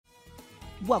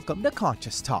Welcome to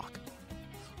Conscious Talk,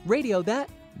 radio that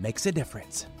makes a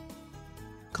difference.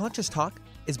 Conscious Talk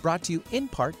is brought to you in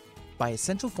part by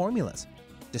Essential Formulas,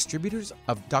 distributors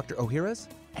of Dr. Ohhira's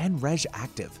and Reg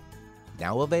Active,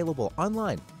 now available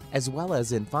online as well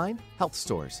as in fine health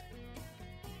stores.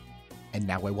 And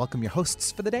now I welcome your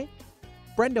hosts for the day,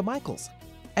 Brenda Michaels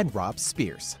and Rob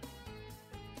Spears.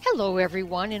 Hello,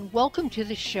 everyone, and welcome to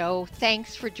the show.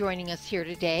 Thanks for joining us here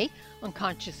today on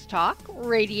Conscious Talk,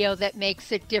 radio that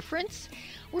makes a difference.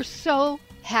 We're so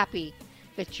happy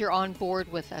that you're on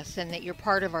board with us and that you're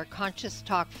part of our Conscious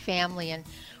Talk family. And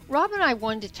Rob and I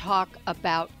wanted to talk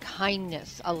about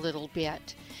kindness a little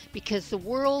bit because the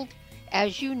world,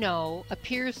 as you know,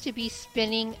 appears to be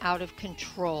spinning out of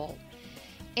control.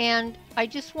 And I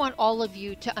just want all of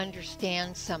you to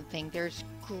understand something. There's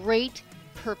great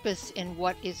purpose in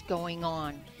what is going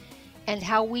on, and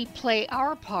how we play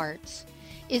our parts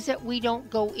is that we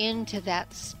don't go into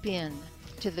that spin.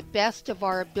 To the best of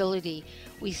our ability,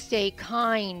 we stay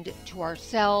kind to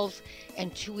ourselves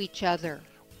and to each other.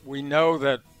 We know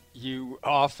that you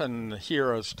often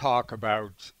hear us talk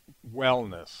about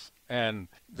wellness, and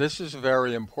this is a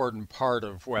very important part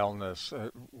of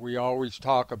wellness. We always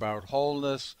talk about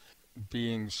wholeness,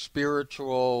 being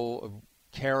spiritual,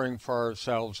 caring for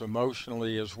ourselves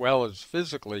emotionally as well as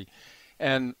physically.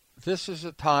 And this is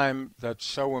a time that's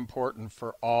so important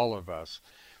for all of us,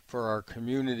 for our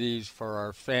communities, for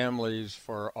our families,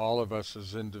 for all of us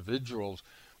as individuals.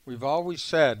 We've always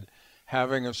said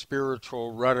having a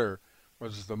spiritual rudder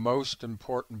was the most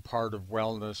important part of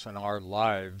wellness in our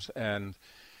lives, and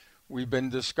we've been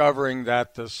discovering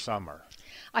that this summer.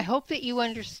 I hope that you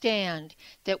understand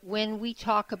that when we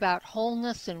talk about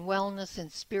wholeness and wellness and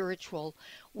spiritual,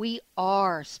 we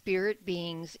are spirit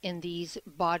beings in these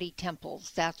body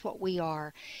temples. That's what we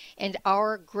are. And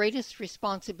our greatest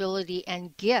responsibility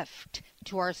and gift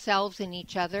to ourselves and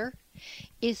each other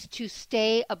is to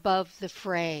stay above the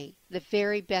fray, the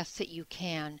very best that you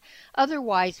can.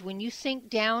 Otherwise, when you sink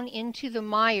down into the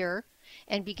mire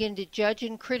and begin to judge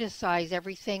and criticize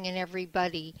everything and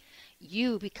everybody,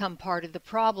 you become part of the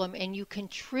problem and you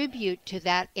contribute to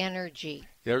that energy.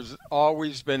 There's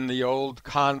always been the old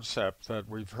concept that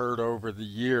we've heard over the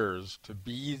years to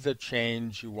be the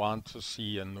change you want to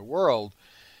see in the world.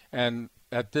 And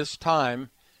at this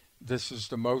time, this is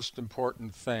the most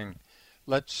important thing.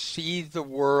 Let's see the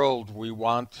world we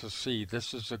want to see.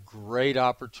 This is a great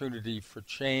opportunity for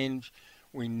change.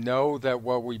 We know that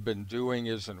what we've been doing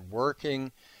isn't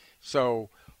working, so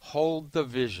hold the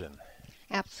vision.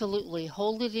 Absolutely.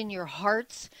 Hold it in your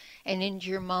hearts and in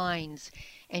your minds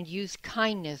and use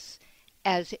kindness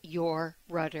as your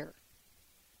rudder.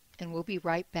 And we'll be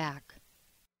right back.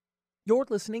 You're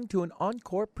listening to an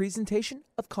encore presentation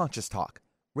of Conscious Talk,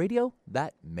 radio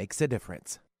that makes a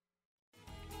difference.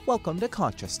 Welcome to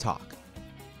Conscious Talk,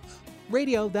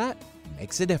 radio that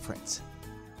makes a difference.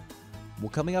 Well,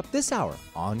 coming up this hour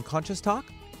on Conscious Talk.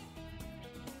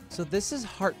 So this is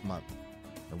Heart Month,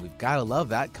 and we've got to love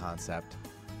that concept.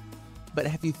 But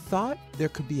have you thought there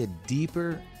could be a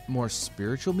deeper, more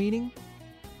spiritual meaning?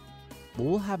 Well,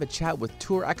 we'll have a chat with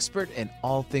tour expert in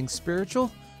all things spiritual,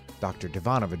 Dr.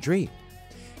 Devana Vadri.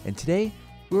 And today,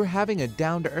 we're having a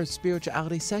down-to-earth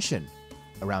spirituality session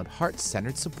around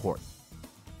heart-centered support.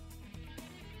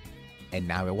 And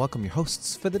now I welcome your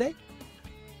hosts for the day,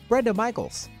 Brenda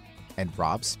Michaels and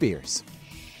Rob Spears.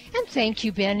 And thank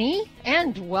you, Benny.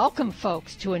 And welcome,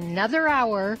 folks, to another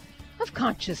hour of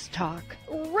Conscious Talk,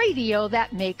 radio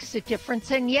that makes a difference.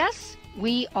 And yes,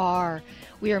 we are.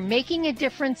 We are making a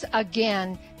difference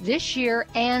again this year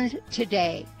and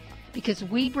today because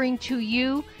we bring to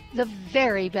you the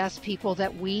very best people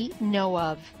that we know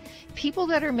of. People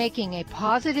that are making a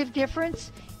positive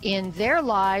difference in their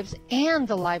lives and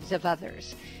the lives of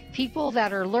others. People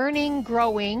that are learning,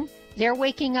 growing. They're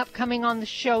waking up, coming on the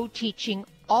show, teaching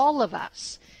all of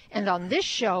us. And on this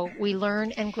show, we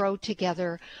learn and grow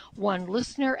together, one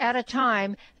listener at a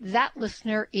time. That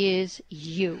listener is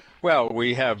you. Well,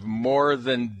 we have more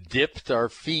than dipped our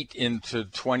feet into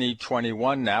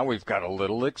 2021 now. We've got a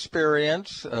little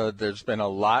experience. There's been a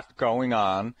lot going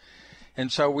on.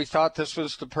 And so we thought this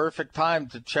was the perfect time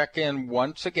to check in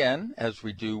once again, as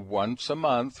we do once a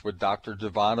month with Dr.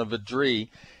 Devana Vadri,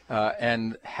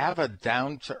 and have a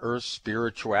down-to-earth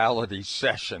spirituality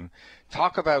session.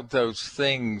 Talk about those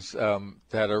things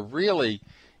that are really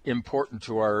important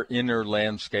to our inner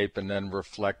landscape and then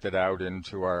reflected out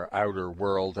into our outer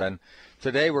world. And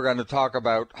today we're going to talk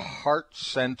about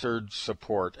heart-centered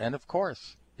support. And, of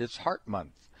course, it's Heart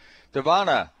Month.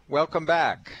 Devana, welcome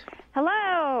back.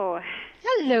 Hello.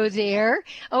 Hello there.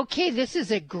 Okay, this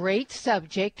is a great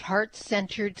subject,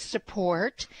 heart-centered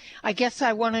support. I guess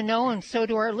I want to know, and so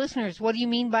do our listeners, what do you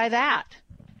mean by that?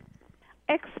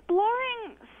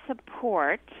 Exploring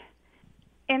support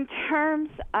in terms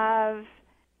of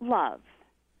love,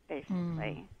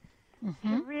 basically.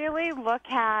 To really look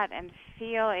at and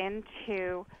feel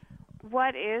into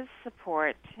what is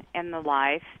support in the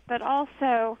life, but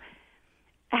also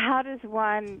how does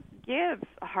one give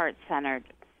heart-centered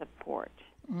support?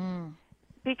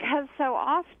 Because so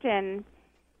often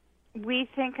we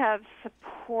think of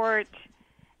support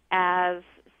as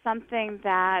something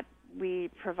that we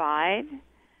provide,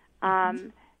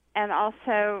 and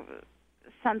also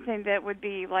something that would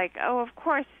be like, oh, of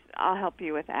course I'll help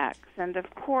you with X, and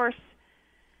of course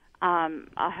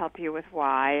I'll help you with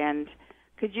Y, and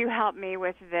could you help me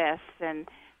with this? And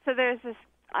so there's this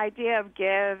idea of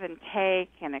give and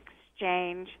take and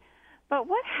exchange. But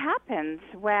what happens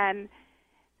when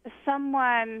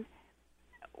someone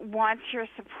wants your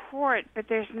support, but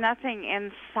there's nothing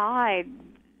inside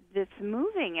that's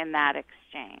moving in that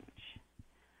exchange?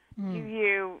 Do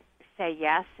you say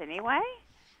yes anyway?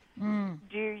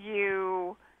 Do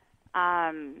you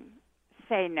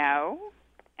say no?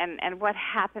 And what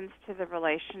happens to the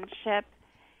relationship?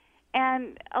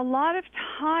 And a lot of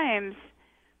times,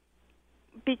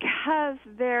 because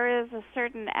there is a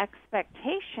certain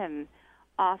expectation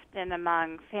often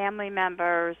among family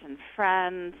members and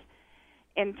friends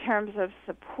in terms of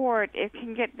support, it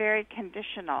can get very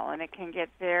conditional and it can get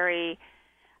very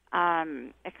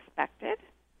expected.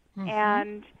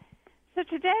 And so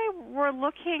today we're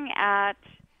looking at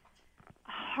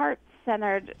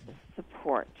heart-centered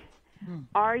support.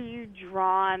 Are you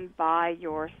drawn by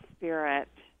your spirit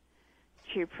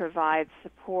to provide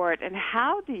support, and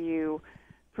how do you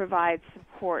provide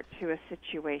support to a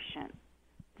situation?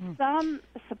 Some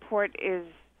support is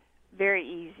very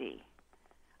easy.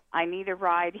 I need a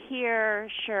ride here.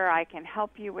 Sure, I can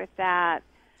help you with that.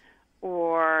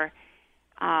 Or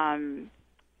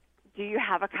do you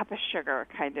have a cup of sugar,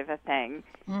 kind of a thing?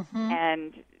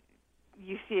 And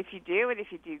you see if you do, and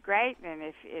if you do, great, and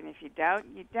if you don't,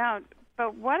 you don't.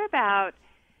 But what about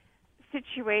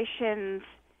situations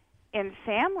in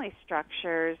family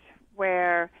structures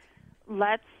where,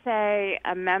 let's say,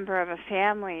 a member of a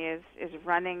family is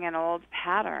running an old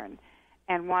pattern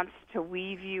and wants to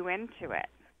weave you into it?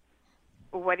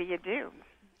 What do you do?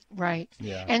 Right.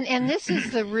 Yeah. And this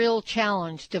is the real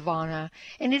challenge, Devana.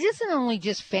 And it isn't only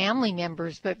just family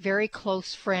members, but very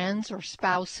close friends or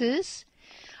spouses.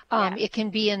 It can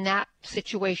be in that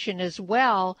situation as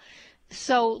well.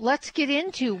 So let's get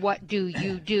into what do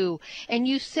you do. And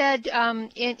you said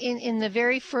in the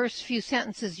very first few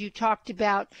sentences you talked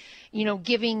about,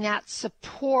 giving that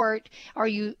support. Are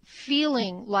you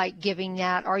feeling like giving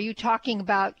that? Are you talking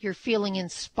about you're feeling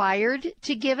inspired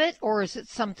to give it, or is it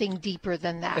something deeper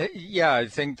than that? Yeah, I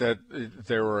think that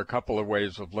there were a couple of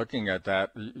ways of looking at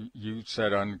that. You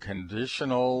said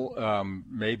unconditional,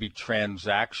 maybe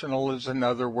transactional is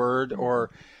another word, or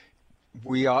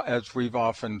as we've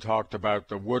often talked about,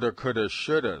 the woulda, coulda,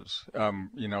 shouldas,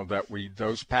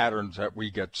 those patterns that we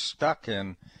get stuck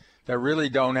in that really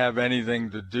don't have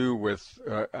anything to do with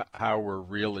how we're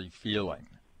really feeling.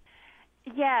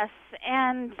 Yes,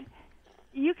 and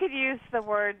you could use the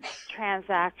word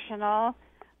transactional,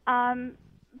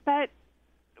 but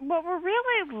what we're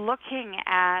really looking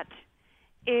at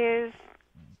is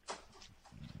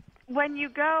when you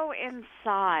go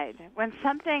inside, when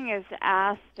something is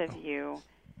asked of you,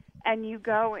 and you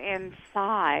go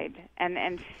inside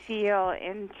and feel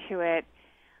into it,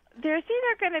 there's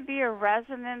either going to be a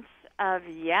resonance of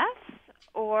yes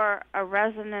or a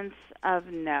resonance of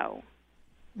no.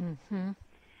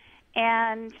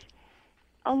 And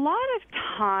a lot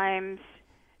of times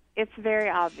it's very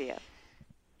obvious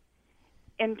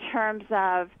in terms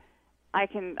of I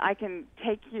can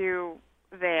take you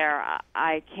there,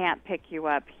 I can't pick you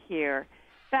up here.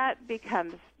 That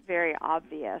becomes very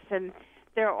obvious. And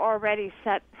there are already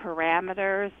set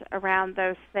parameters around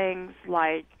those things,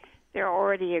 like there are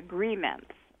already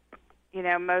agreements,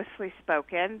 mostly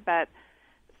spoken, but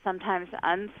sometimes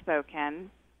unspoken,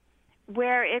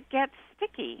 where it gets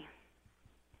sticky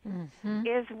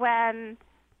is when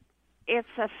it's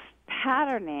a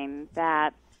patterning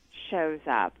that shows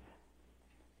up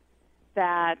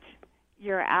that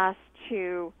you're asked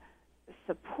to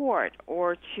support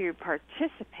or to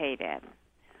participate in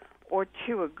or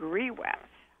to agree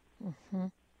with.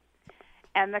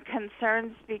 And the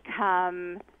concerns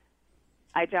become,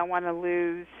 I don't want to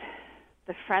lose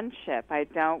the friendship. I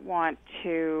don't want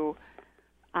to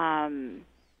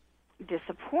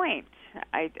disappoint.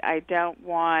 I don't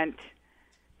want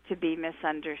to be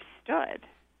misunderstood.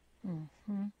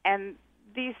 Mm-hmm. And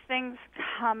these things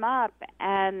come up,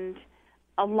 and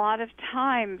a lot of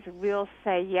times we'll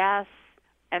say yes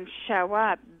and show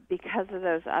up because of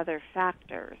those other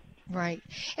factors. Right.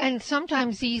 And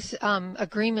sometimes these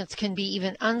agreements can be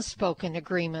even unspoken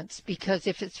agreements, because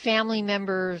if it's family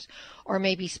members or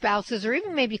maybe spouses or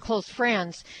even maybe close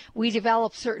friends, we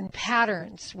develop certain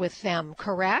patterns with them,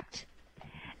 correct?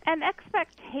 And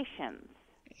expectations.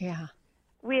 Yeah.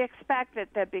 We expect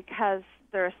that because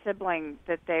they're a sibling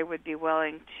that they would be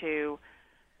willing to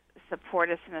support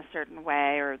us in a certain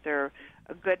way, or they're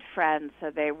a good friend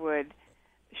so they would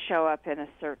show up in a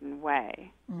certain way.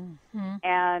 Mm-hmm.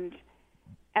 And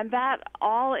that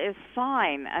all is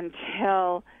fine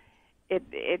until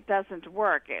it doesn't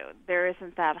work. There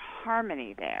isn't that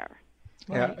harmony there.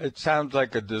 Yeah, it sounds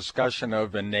like a discussion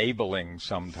of enabling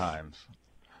sometimes.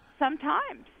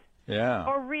 Sometimes. Yeah.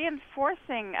 Or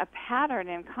reinforcing a pattern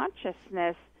in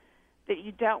consciousness that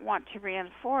you don't want to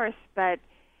reinforce, but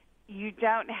you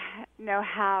don't know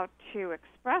how to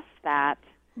express that.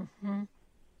 Mm-hmm.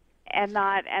 And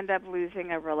not end up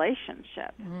losing a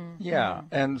relationship. Mm-hmm. Yeah,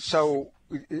 and so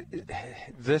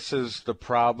this is the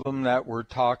problem that we're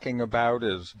talking about,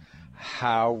 is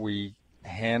how we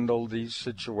handle these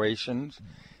situations.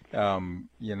 How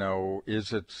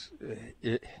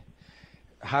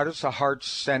does the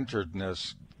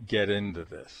heart-centeredness get into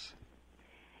this?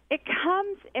 It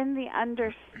comes in the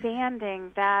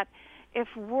understanding that if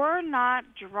we're not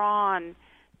drawn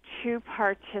to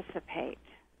participate,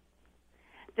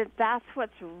 that's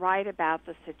what's right about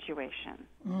the situation.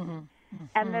 Mm-hmm. Mm-hmm.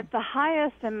 And that the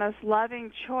highest and most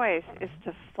loving choice is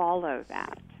to follow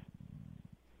that.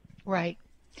 Right.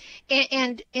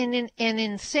 And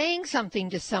in saying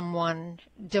something to someone,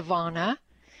 Devana,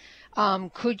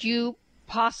 could you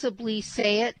possibly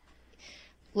say it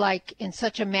like in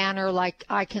such a manner like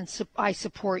I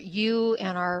support you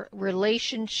and our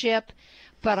relationship,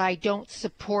 but I don't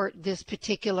support this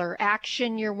particular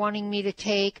action you're wanting me to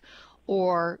take,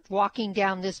 or walking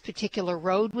down this particular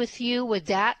road with you? Would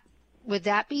that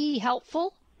be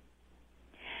helpful?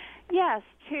 Yes,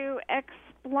 to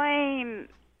explain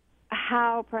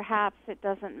how perhaps it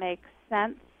doesn't make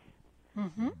sense,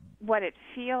 mm-hmm. what it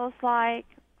feels like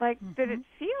mm-hmm. that it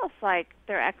feels like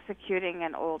they're executing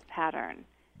an old pattern.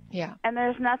 Yeah. And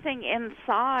there's nothing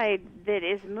inside that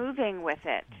is moving with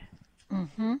it.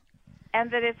 Mm-hmm.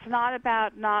 And that it's not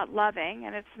about not loving,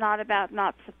 and it's not about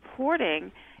not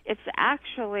supporting. It's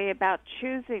actually about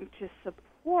choosing to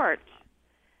support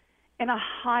in a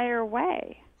higher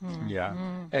way. Mm-hmm. Yeah.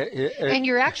 And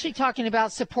you're actually talking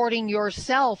about supporting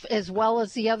yourself as well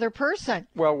as the other person.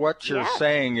 Well, what you're Yes.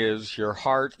 saying is your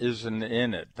heart isn't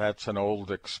in it. That's an old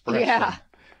expression. Yeah.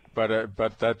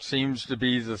 But that seems to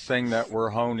be the thing that we're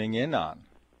honing in on.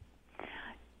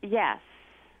 Yes.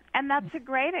 And that's a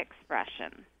great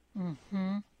expression.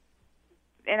 Mm-hmm.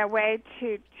 In a way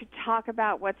to talk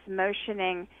about what's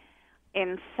motioning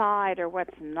inside or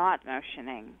what's not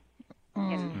motioning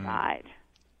inside.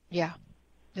 Yeah,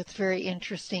 that's very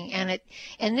interesting. And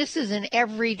this is an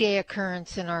everyday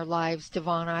occurrence in our lives,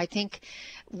 Devana. I think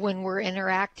when we're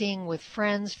interacting with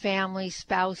friends, family,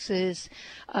 spouses,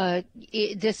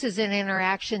 this is an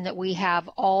interaction that we have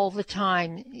all the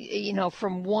time,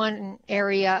 from one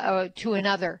area to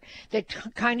another, that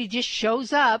kind of just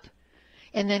shows up.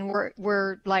 And then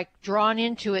we're like drawn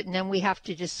into it, and then we have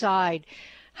to decide,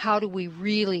 how do we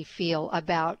really feel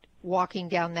about walking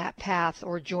down that path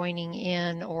or joining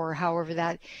in, or however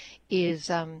that is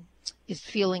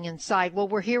feeling inside. Well,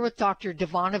 we're here with Dr.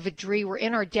 Devana Vadri. We're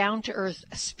in our Down to Earth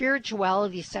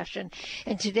spirituality session,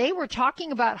 and today we're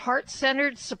talking about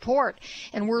heart-centered support,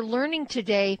 and we're learning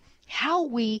today how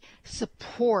we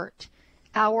support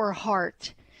our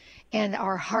heart and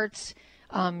our heart's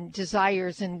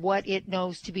desires and what it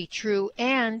knows to be true,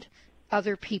 and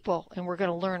other people. And we're going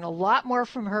to learn a lot more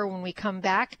from her when we come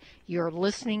back. You're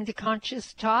listening to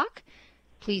Conscious Talk.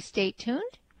 Please stay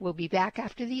tuned. We'll be back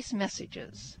after these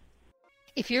messages.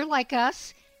 If you're like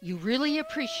us, you really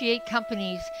appreciate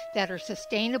companies that are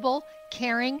sustainable,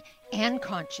 caring, and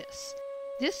conscious.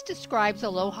 This describes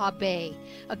Aloha Bay,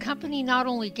 a company not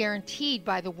only guaranteed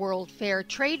by the World Fair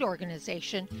Trade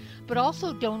Organization, but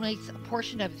also donates a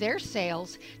portion of their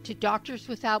sales to Doctors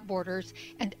Without Borders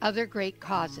and other great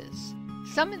causes.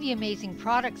 Some of the amazing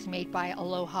products made by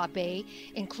Aloha Bay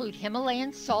include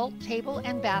Himalayan salt table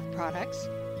and bath products,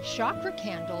 chakra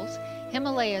candles,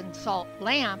 Himalayan salt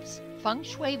lamps, feng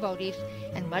shui votives,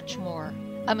 and much more.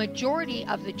 A majority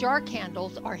of the jar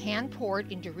candles are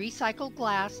hand-poured into recycled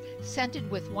glass, scented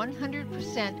with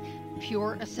 100%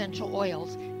 pure essential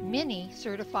oils, many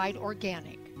certified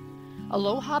organic.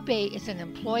 Aloha Bay is an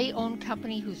employee-owned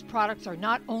company whose products are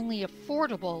not only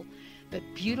affordable, but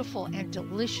beautiful and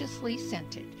deliciously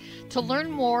scented. To learn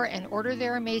more and order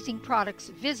their amazing products,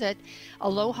 visit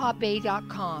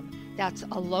alohabay.com. That's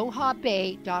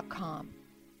alohabay.com.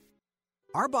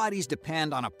 Our bodies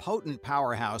depend on a potent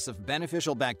powerhouse of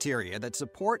beneficial bacteria that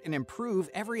support and improve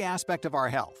every aspect of our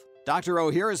health. Dr.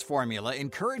 Ohhira's formula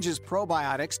encourages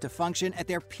probiotics to function at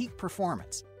their peak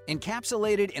performance.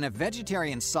 Encapsulated in a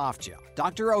vegetarian soft gel,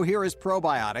 Dr. Ohhira's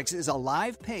Probiotics is a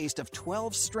live paste of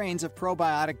 12 strains of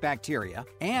probiotic bacteria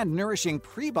and nourishing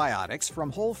prebiotics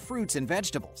from whole fruits and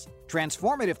vegetables.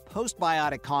 Transformative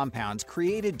postbiotic compounds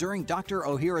created during Dr.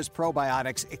 Ohhira's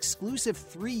Probiotics' exclusive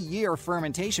 3-year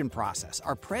fermentation process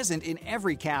are present in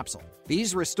every capsule.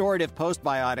 These restorative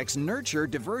postbiotics nurture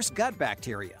diverse gut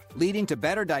bacteria, leading to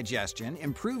better digestion,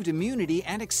 improved immunity,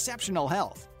 and exceptional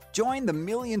health. Join the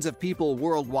millions of people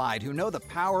worldwide who know the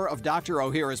power of Dr.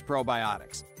 Ohhira's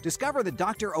Probiotics. Discover the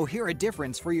Dr. Ohhira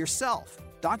difference for yourself.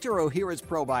 Dr. Ohhira's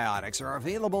Probiotics are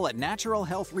available at natural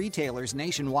health retailers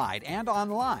nationwide and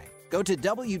online. Go to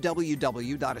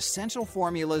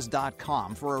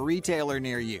www.essentialformulas.com for a retailer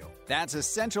near you. That's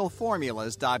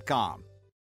essentialformulas.com.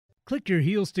 Click your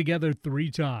heels together 3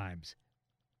 times.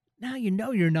 Now you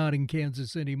know you're not in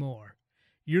Kansas anymore.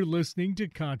 You're listening to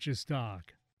Conscious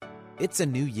Talk. It's a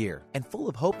new year and full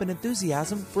of hope and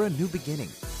enthusiasm for a new beginning.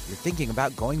 You're thinking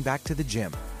about going back to the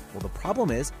gym. Well, the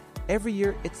problem is, every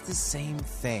year it's the same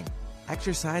thing.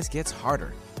 Exercise gets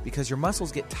harder because your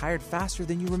muscles get tired faster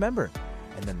than you remember.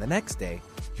 And then the next day,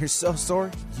 you're so sore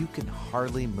you can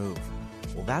hardly move.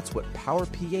 Well, that's what Power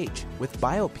pH with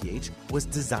BioPH was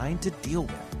designed to deal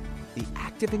with. The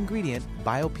active ingredient,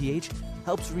 BioPH,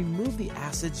 helps remove the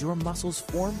acids your muscles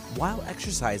form while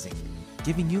exercising,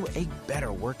 giving you a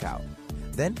better workout.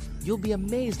 Then you'll be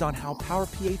amazed on how Power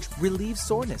pH relieves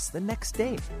soreness the next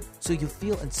day, so you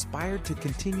feel inspired to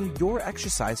continue your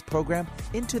exercise program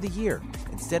into the year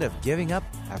instead of giving up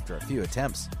after a few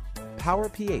attempts. Power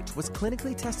pH was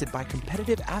clinically tested by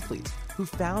competitive athletes who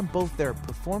found both their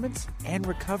performance and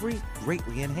recovery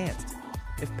greatly enhanced.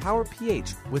 If Power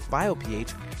pH with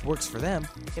BioPH works for them,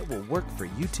 it will work for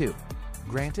you too.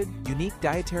 Granted unique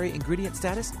dietary ingredient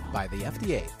status by the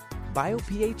FDA.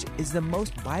 BioPH is the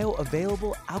most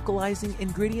bioavailable alkalizing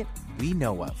ingredient we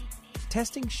know of.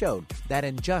 Testing showed that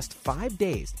in just 5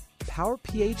 days, Power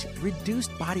pH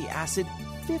reduced body acid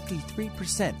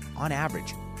 53% on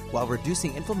average, while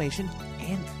reducing inflammation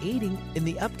and aiding in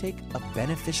the uptake of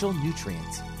beneficial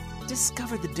nutrients.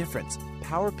 Discover the difference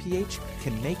Power pH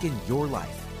can make in your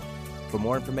life. For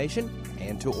more information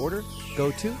and to order,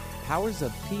 go to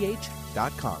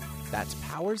powersofph.com. That's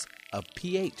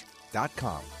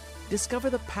powersofph.com. Discover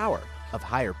the power of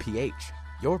higher pH.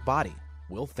 Your body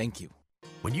will thank you.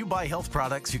 When you buy health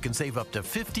products, you can save up to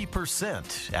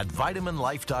 50% at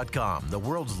VitaminLife.com, the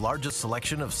world's largest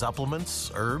selection of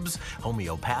supplements, herbs,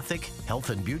 homeopathic, health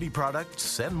and beauty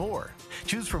products, and more.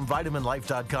 Choose from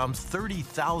VitaminLife.com's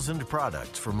 30,000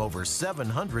 products from over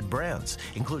 700 brands,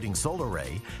 including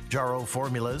Solaray, Jarrow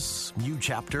Formulas, New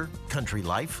Chapter, Country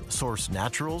Life, Source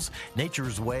Naturals,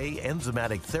 Nature's Way,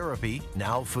 Enzymatic Therapy,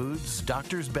 Now Foods,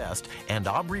 Doctor's Best, and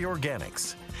Aubrey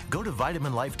Organics. Go to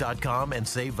VitaminLife.com and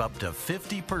save up to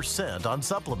 50% on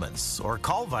supplements, or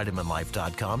call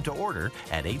VitaminLife.com to order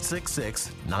at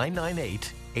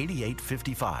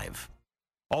 866-998-8855.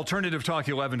 Alternative Talk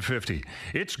 1150.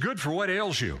 It's good for what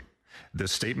ails you.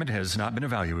 This statement has not been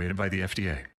evaluated by the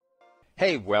FDA.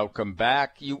 Hey, welcome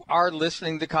back. You are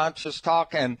listening to Conscious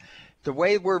Talk, and the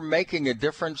way we're making a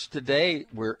difference today,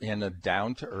 we're in a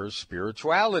down-to-earth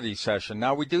spirituality session.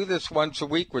 Now, we do this once a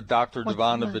week with Dr.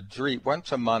 Devana Vadri.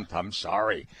 Once a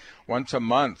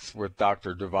month with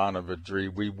Dr. Devana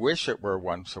Vadri. We wish it were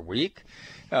once a week.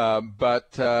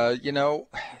 But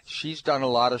she's done a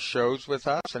lot of shows with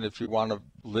us, and if you want to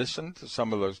listen to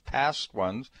some of those past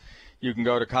ones, you can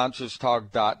go to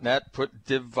ConsciousTalk.net, put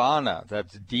Devana,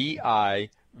 that's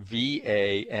Divanna,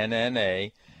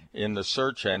 in the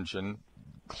search engine,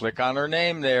 click on her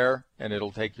name there, and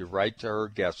it'll take you right to her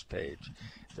guest page.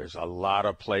 There's a lot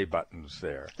of play buttons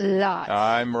there. Lots.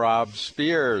 I'm Rob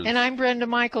Spears. And I'm Brenda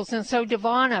Michaels. And so,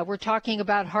 Devana, we're talking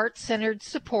about heart-centered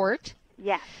support.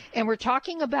 Yes. And we're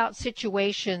talking about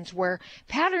situations where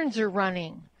patterns are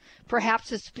running.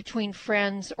 Perhaps it's between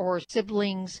friends or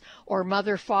siblings or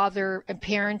mother, father, and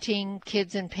parenting,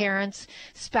 kids and parents,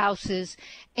 spouses.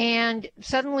 And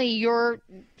suddenly you're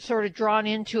sort of drawn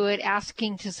into it,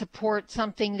 asking to support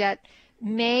something that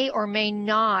may or may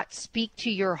not speak to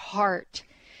your heart.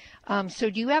 So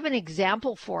do you have an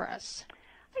example for us?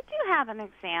 I do have an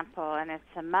example, and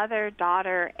it's a mother,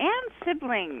 daughter, and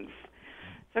siblings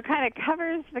So it kind of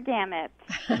covers the gamut.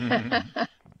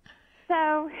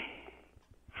 So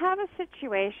have a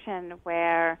situation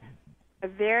where a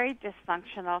very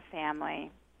dysfunctional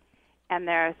family, and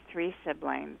there are 3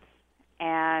 siblings,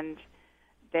 and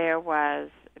there was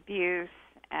abuse,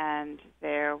 and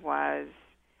there was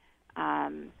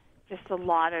just a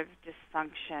lot of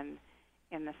dysfunction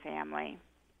in the family.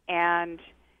 And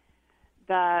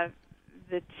the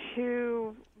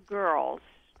 2 girls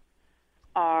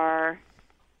are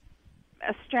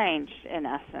estranged in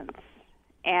essence,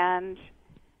 and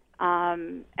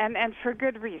for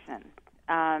good reason.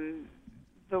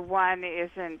 The one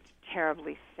isn't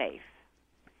terribly safe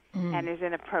and is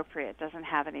inappropriate, doesn't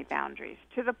have any boundaries,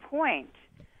 to the point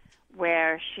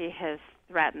where she has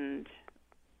threatened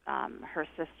her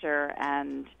sister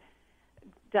and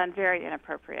done very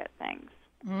inappropriate things.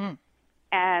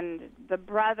 And the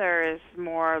brother is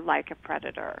more like a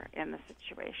predator in the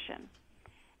situation.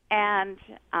 And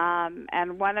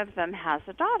one of them has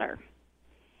a daughter.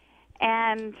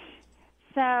 And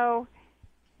so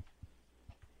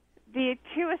the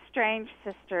 2 estranged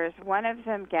sisters, one of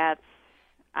them gets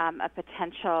a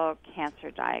potential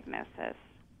cancer diagnosis.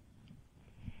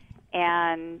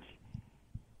 And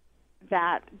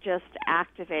that just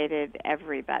activated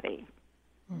everybody.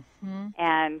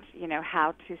 And,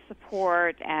 how to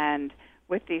support, and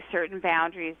with these certain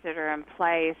boundaries that are in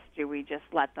place, do we just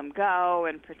let them go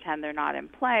and pretend they're not in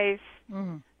place?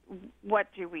 What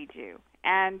do we do?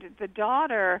 And the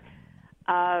daughter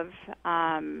of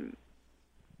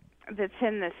that's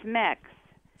in this mix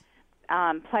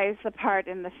plays the part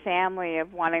in the family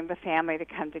of wanting the family to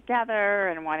come together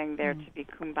and wanting there to be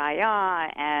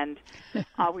kumbaya, and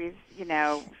always,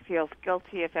 feels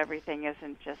guilty if everything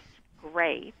isn't just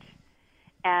great.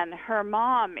 And her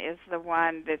mom is the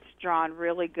one that's drawn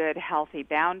really good, healthy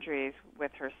boundaries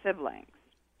with her siblings.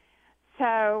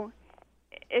 So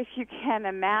if you can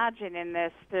imagine in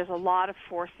this, there's a lot of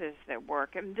forces that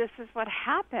work. And this is what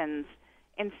happens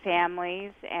in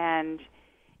families and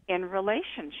in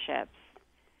relationships.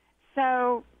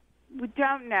 So we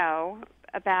don't know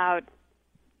about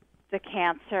the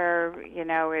cancer,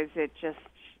 is it just,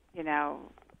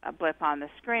 a blip on the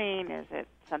screen? Is it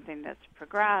something that's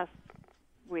progressed?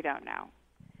 We don't know.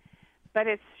 But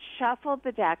it's shuffled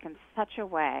the deck in such a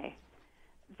way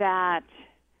that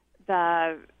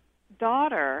the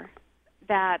daughter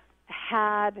that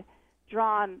had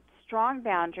drawn strong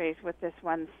boundaries with this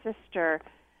one sister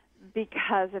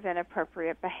because of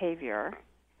inappropriate behavior,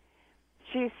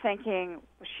 she's thinking,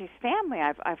 she's family.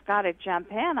 I've got to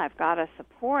jump in. I've got to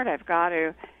support. I've got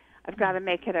to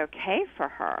make it okay for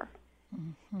her.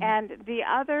 And the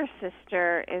other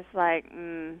sister is like,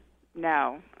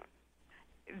 no,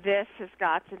 this has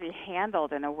got to be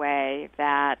handled in a way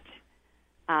that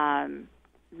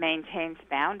maintains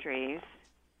boundaries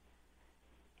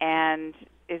and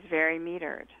is very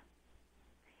metered.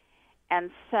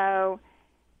 And so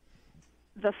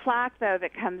the flack, though,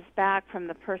 that comes back from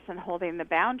the person holding the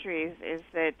boundaries is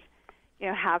that,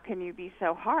 how can you be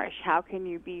so harsh? How can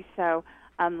you be so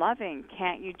unloving?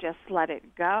 Can't you just let it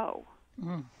go?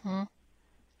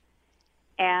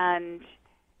 And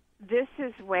this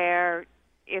is where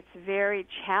it's very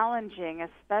challenging,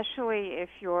 especially if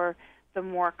you're the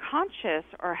more conscious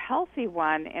or healthy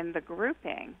one in the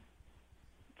grouping,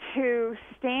 to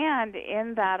stand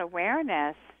in that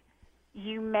awareness.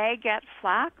 You may get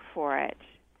flack for it.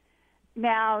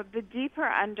 Now, the deeper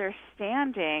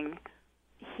understanding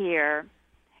here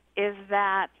is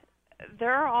that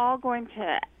they're all going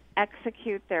to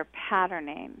execute their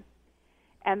patterning.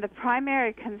 And the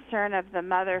primary concern of the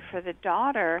mother for the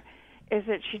daughter is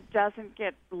that she doesn't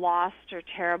get lost or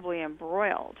terribly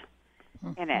embroiled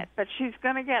in it. But she's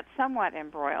going to get somewhat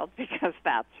embroiled because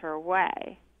that's her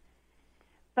way.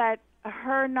 But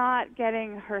her not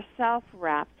getting herself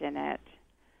wrapped in it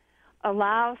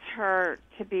allows her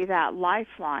to be that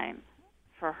lifeline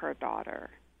for her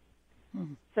daughter.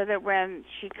 So that when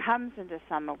she comes into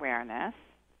some awareness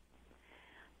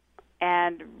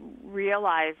and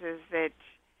realizes that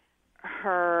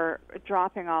her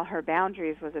dropping all her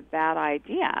boundaries was a bad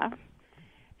idea,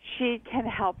 she can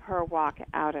help her walk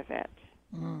out of it.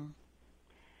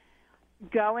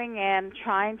 Going in,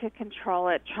 trying to control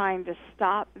it, trying to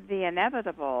stop the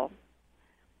inevitable,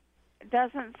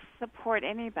 doesn't support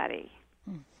anybody.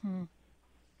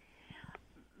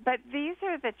 But these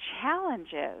are the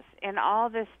challenges in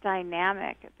all this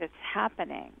dynamic that's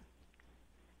happening.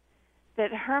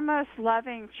 That her most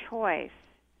loving choice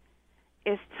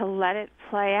is to let it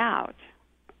play out.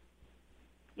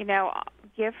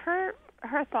 Give her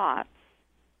thoughts,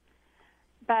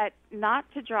 but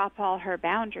not to drop all her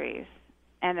boundaries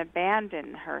and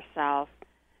abandon herself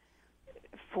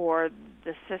for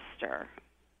the sister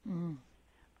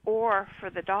or for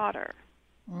the daughter.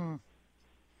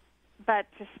 But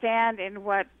to stand in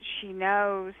what she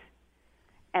knows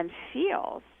and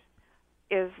feels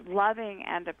is loving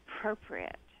and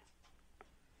appropriate,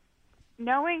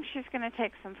 knowing she's going to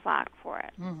take some flack for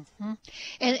it.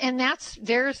 And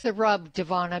there's the rub,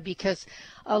 Devana, because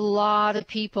a lot of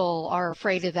people are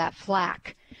afraid of that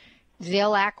flack.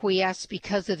 They'll acquiesce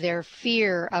because of their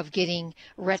fear of getting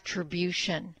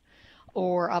retribution,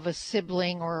 or of a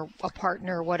sibling or a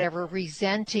partner or whatever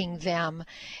resenting them.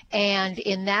 And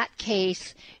in that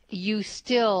case, you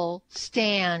still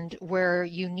stand where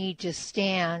you need to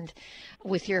stand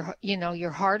with your,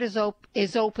 your heart is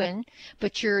open,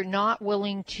 but you're not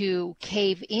willing to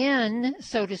cave in,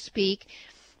 so to speak,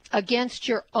 against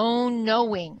your own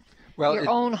knowing, your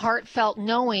own heartfelt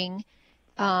knowing.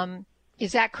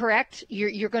 Is that correct?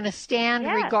 You're going to stand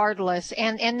regardless,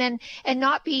 and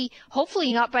not be,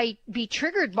 hopefully not be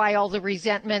triggered by all the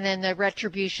resentment and the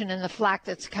retribution and the flack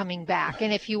that's coming back.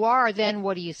 And if you are, then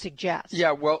what do you suggest?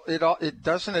 Yeah, well, it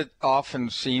doesn't often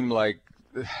seem like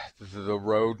the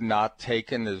road not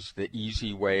taken is the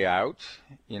easy way out,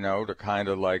 to kind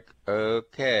of like,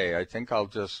 okay, I think I'll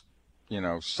just,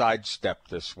 sidestep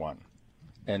this one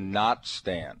and not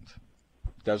stand.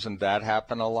 Doesn't that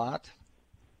happen a lot?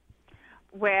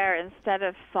 Where instead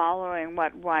of following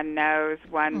what one knows,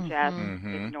 one just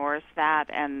ignores that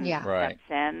and steps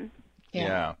in.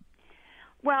 Yeah.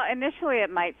 Well, initially it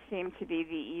might seem to be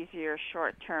the easier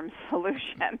short-term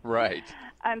solution. Right.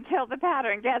 Until the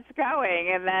pattern gets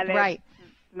going, and then it's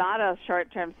not a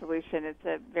short-term solution. It's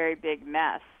a very big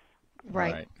mess.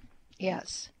 Right.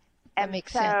 Yes. That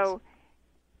makes sense. So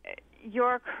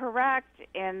you're correct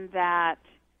in that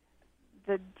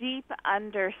the deep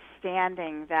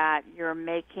understanding that you're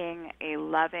making a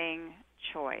loving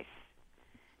choice,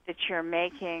 that you're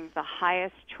making the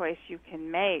highest choice you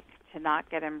can make to not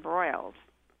get embroiled.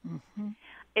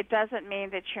 It doesn't mean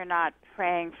that you're not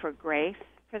praying for grace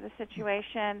for the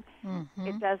situation.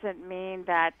 It doesn't mean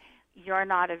that you're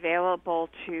not available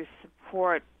to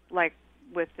support, like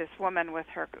with this woman with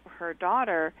her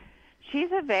daughter.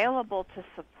 She's available to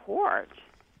support,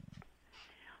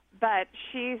 but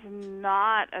she's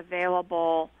not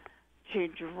available to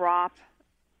drop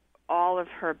all of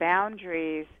her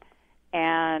boundaries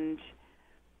and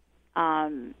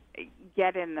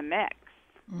get in the mix.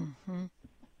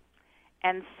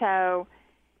 And so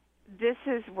this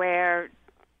is where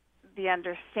the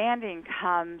understanding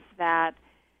comes that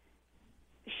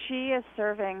she is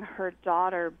serving her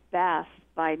daughter best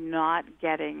by not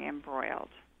getting embroiled.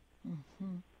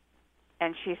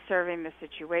 And she's serving the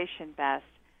situation best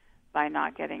by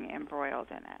not getting embroiled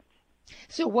in it.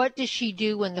 So what does she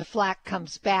do when the flack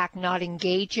comes back? Not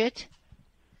engage it?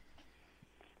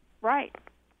 Right.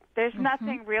 There's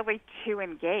nothing really to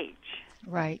engage.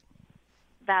 Right.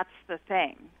 That's the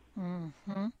thing.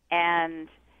 And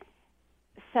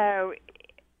so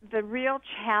the real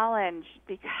challenge,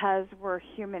 because we're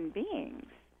human beings,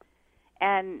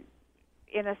 and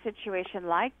in a situation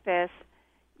like this,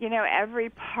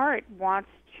 every part wants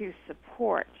to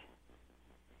support.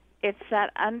 It's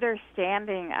that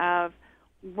understanding of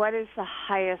what is the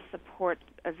highest support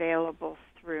available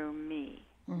through me.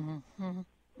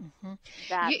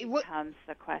 That becomes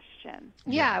the question.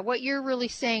 Yeah, what you're really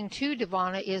saying too,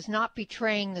 Devana, is not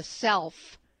betraying the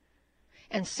self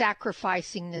and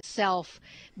sacrificing the self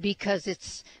because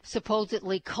it's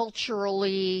supposedly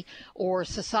culturally or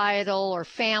societal or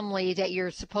family that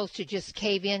you're supposed to just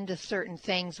cave into certain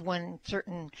things when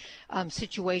certain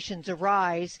situations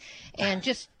arise and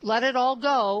just let it all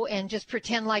go and just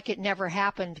pretend like it never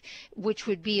happened, which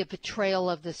would be a betrayal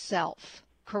of the self,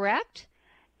 correct?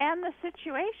 And the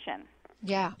situation.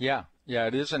 Yeah. Yeah,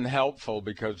 it isn't helpful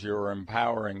because you're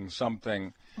empowering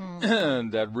something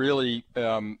that really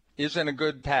isn't a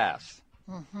good path.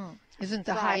 Isn't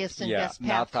the highest and best path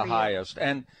not the for you. highest.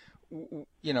 And,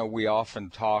 we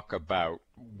often talk about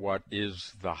what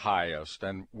is the highest,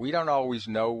 and we don't always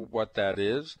know what that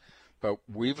is, but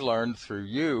we've learned through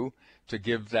you to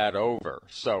give that over.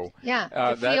 So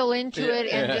to feel into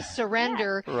it and just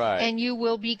surrender, and you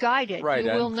will be guided. Right.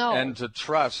 You will know. And to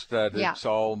trust that it's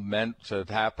all meant to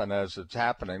happen as it's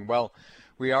happening. Well,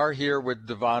 we are here with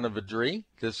Devana Vadri.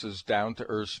 This is Down to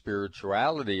Earth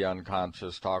Spirituality on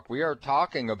Conscious Talk. We are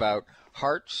talking about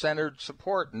heart-centered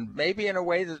support, and maybe in a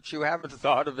way that you haven't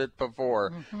thought of it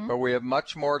before, but we have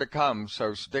much more to come,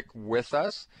 so stick with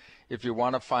us. If you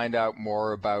want to find out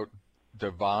more about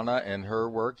Devana and her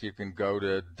work, you can go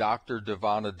to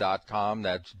drdevana.com.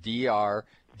 That's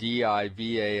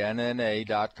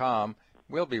DRDIVANNA.com.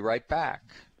 We'll be right back.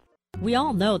 We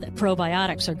all know that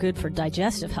probiotics are good for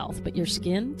digestive health, but your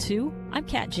skin, too? I'm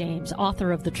Kat James,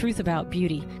 author of The Truth About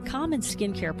Beauty. Common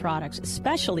skincare products,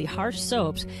 especially harsh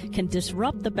soaps, can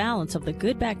disrupt the balance of the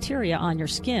good bacteria on your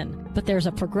skin. But there's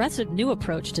a progressive new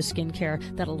approach to skincare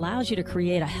that allows you to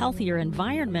create a healthier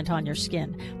environment on your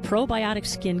skin, probiotic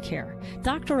skincare.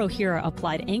 Dr. Ohira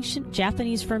applied ancient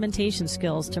Japanese fermentation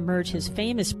skills to merge his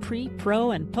famous pre,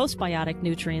 pro, and postbiotic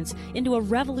nutrients into a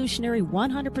revolutionary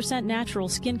 100% natural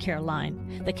skincare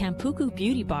line. The Kampuku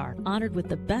Beauty Bar, honored with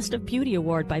the Best of Beauty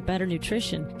Award by Better Nutrition,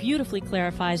 beautifully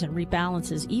clarifies and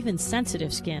rebalances even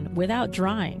sensitive skin without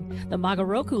drying. The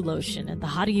Magaroku lotion and the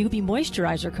Hariyubi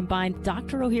moisturizer combine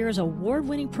Dr. Ohira's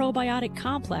award-winning probiotic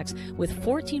complex with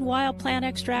 14 wild plant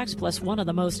extracts plus one of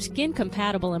the most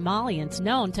skin-compatible emollients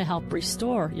known to help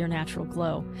restore your natural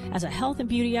glow. As a health and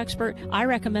beauty expert, I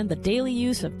recommend the daily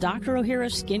use of Dr.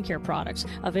 Ohira's skincare products,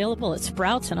 available at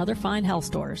Sprouts and other fine health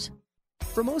stores.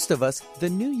 For most of us,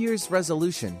 the New Year's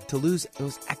resolution to lose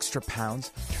those extra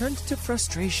pounds turns to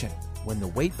frustration when the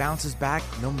weight bounces back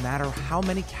no matter how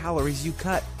many calories you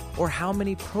cut or how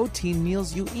many protein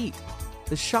meals you eat.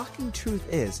 The shocking truth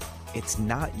is, it's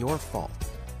not your fault.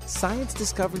 Science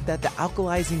discovered that the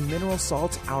alkalizing mineral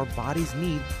salts our bodies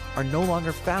need are no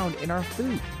longer found in our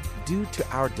food due to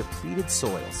our depleted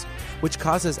soils, which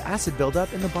causes acid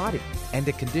buildup in the body and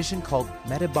a condition called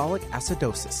metabolic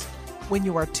acidosis. When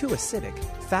you are too acidic,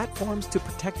 fat forms to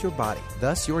protect your body.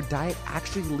 Thus, your diet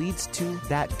actually leads to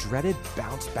that dreaded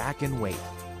bounce back in weight.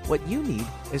 What you need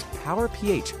is Power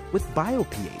pH with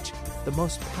BioPH, the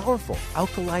most powerful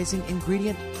alkalizing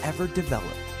ingredient ever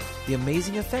developed. The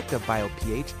amazing effect of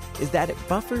BioPH is that it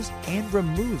buffers and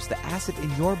removes the acid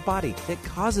in your body that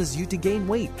causes you to gain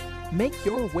weight. Make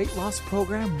your weight loss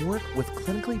program work with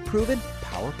clinically proven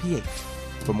Power pH.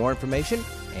 For more information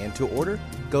and to order,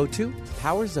 go to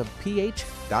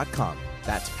powersofph.com.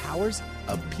 That's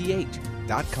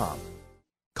powersofph.com.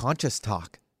 Conscious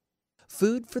Talk.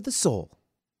 Food for the soul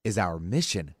is our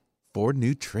mission for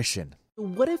nutrition.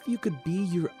 What if you could be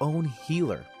your own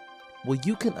healer? Well,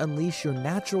 you can unleash your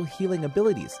natural healing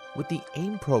abilities with the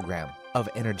AIM program of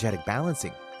energetic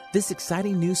balancing. This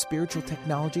exciting new spiritual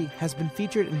technology has been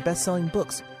featured in best-selling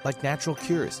books like Natural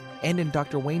Cures, and in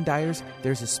Dr. Wayne Dyer's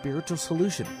There's a Spiritual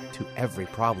Solution to Every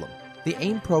Problem. The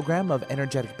AIM program of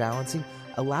energetic balancing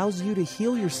allows you to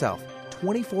heal yourself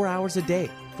 24 hours a day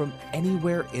from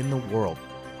anywhere in the world.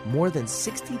 More than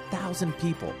 60,000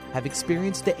 people have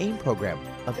experienced the AIM program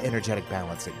of energetic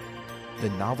balancing. The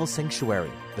novel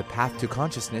Sanctuary, The Path to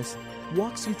Consciousness,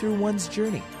 walks you through one's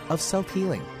journey of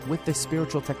self-healing with this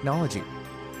spiritual technology.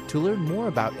 To learn more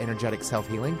about energetic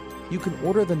self-healing, you can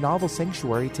order the novel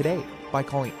Sanctuary today by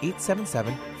calling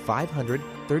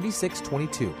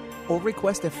 877-500-3622 or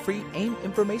request a free AIM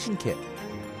information kit.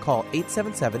 Call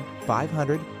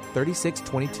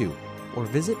 877-500-3622 or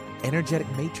visit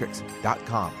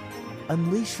energeticmatrix.com.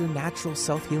 Unleash your natural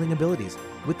self-healing abilities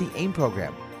with the AIM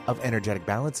program of energetic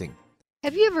balancing.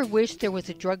 Have you ever wished there was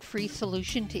a drug-free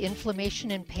solution to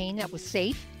inflammation and pain that was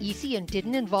safe, easy, and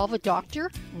didn't involve a doctor?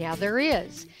 Now there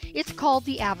is. It's called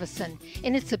the Avicen,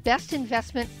 and it's the best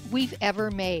investment we've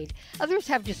ever made. Others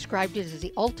have described it as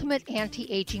the ultimate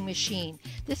anti-aging machine.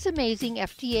 This amazing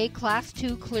FDA Class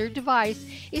II cleared device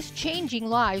is changing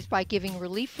lives by giving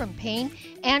relief from pain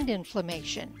and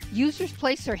inflammation. Users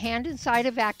place their hand inside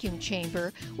a vacuum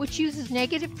chamber, which uses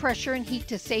negative pressure and heat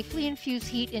to safely infuse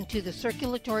heat into the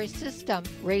circulatory system,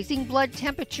 raising blood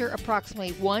temperature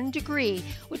approximately 1 degree,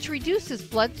 which reduces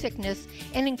blood thickness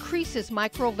and increases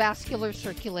microvascular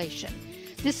circulation.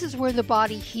 This is where the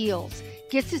body heals,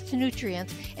 gets its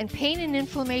nutrients, and pain and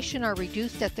inflammation are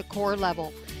reduced at the core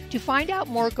level. To find out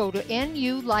more, go to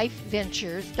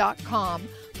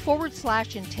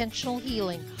nulifeventures.com/intentional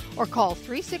healing or call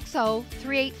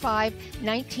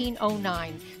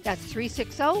 360-385-1909. That's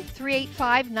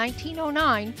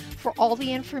 360-385-1909 for all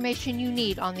the information you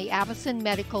need on the Avicen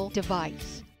medical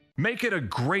device. Make it a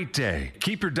great day.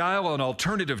 Keep your dial on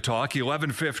Alternative Talk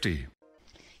 1150.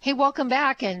 Hey, welcome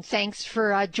back, and thanks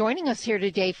for joining us here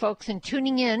today, folks, and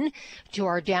tuning in to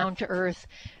our Down to Earth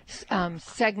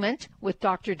segment with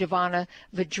Dr. Devana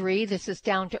Vadri. This is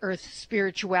Down to Earth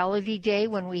Spirituality Day,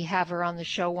 when we have her on the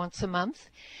show once a month.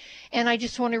 And I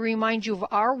just want to remind you of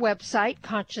our website,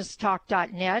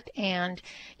 conscioustalk.net, and,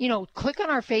 click on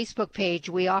our Facebook page.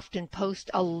 We often post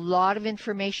a lot of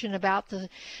information about the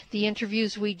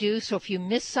interviews we do, so if you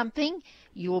miss something,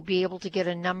 you will be able to get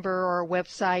a number or a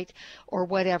website or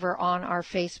whatever on our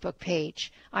Facebook page.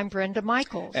 I'm Brenda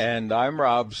Michaels. And I'm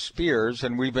Rob Spears,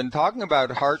 and we've been talking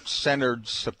about heart-centered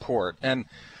support. And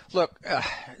look,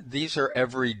 these are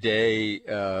everyday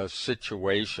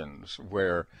situations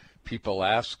where people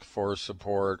ask for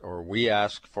support or we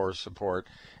ask for support.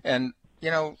 And,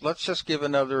 let's just give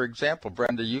another example.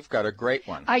 Brenda, you've got a great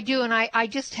one. I do, and I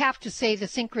just have to say the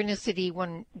synchronicity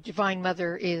when Divine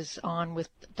Mother is on with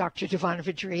Dr. Devana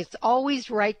Vidri. It's always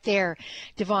right there,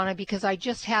 Devana, because I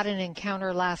just had an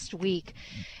encounter last week,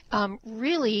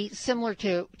 really similar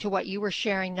to what you were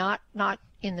sharing, not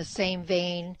in the same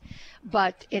vein,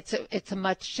 but it's a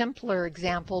much simpler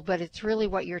example, but it's really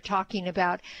what you're talking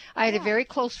about. I had a very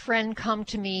close friend come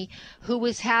to me who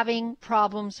was having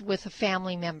problems with a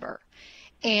family member.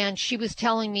 And she was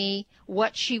telling me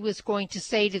what she was going to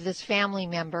say to this family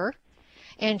member.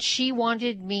 And she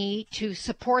wanted me to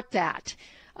support that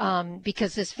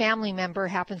because this family member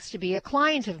happens to be a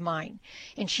client of mine.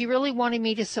 And she really wanted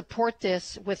me to support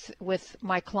this with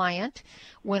my client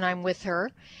when I'm with her.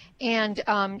 And,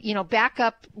 back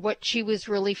up what she was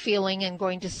really feeling and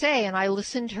going to say. And I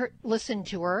listened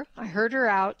to her. I heard her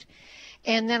out.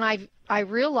 And then I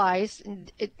realized,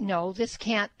 no,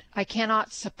 I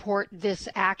cannot support this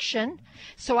action.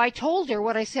 So I told her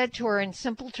what I said to her in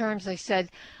simple terms. I said,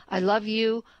 I love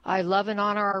you. I love and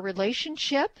honor our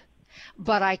relationship,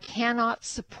 but I cannot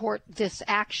support this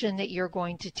action that you're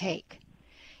going to take.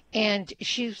 And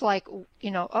she was like,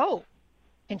 oh.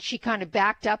 And she kind of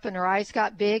backed up and her eyes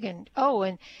got big and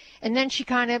then she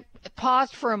kind of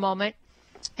paused for a moment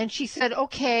and she said,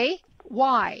 okay,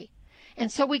 why?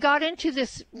 And so we got into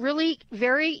this really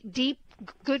very deep,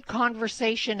 good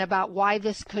conversation about why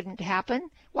this couldn't happen,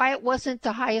 why it wasn't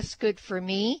the highest good for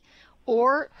me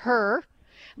or her,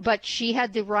 but she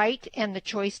had the right and the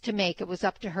choice to make. It was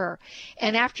up to her.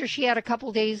 And after she had a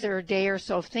couple days or a day or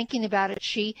so of thinking about it,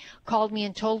 she called me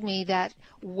and told me that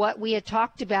what we had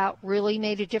talked about really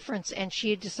made a difference, and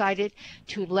she had decided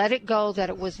to let it go, that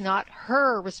it was not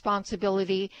her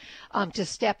responsibility to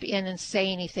step in and say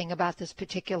anything about this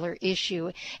particular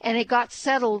issue. And it got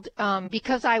settled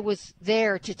because I was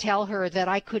there to tell her that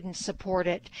I couldn't support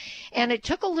it. And it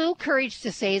took a little courage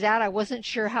to say that. I wasn't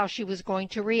sure how she was going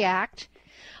to react.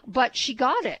 But she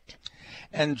got it.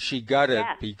 And she got it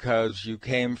because you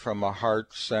came from a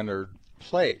heart-centered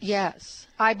place. Yes,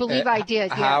 I believe I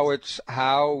did.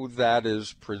 How that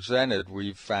is presented,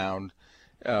 we've found,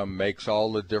 makes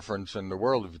all the difference in the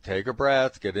world. If you take a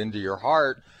breath, get into your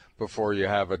heart before you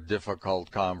have a difficult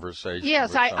conversation. Yes,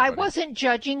 with somebody. I wasn't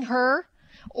judging her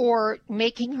or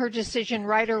making her decision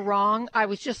right or wrong. I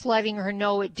was just letting her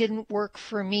know it didn't work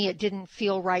for me. It didn't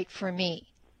feel right for me.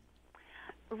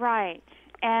 Right.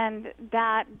 And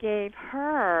that gave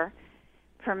her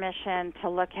permission to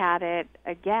look at it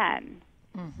again.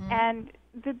 Mm-hmm. And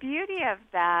the beauty of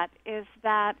that is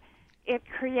that it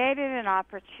created an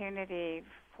opportunity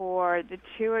for the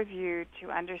two of you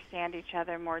to understand each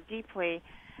other more deeply,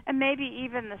 and maybe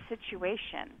even the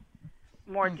situation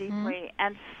more deeply,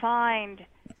 and find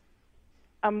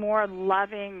a more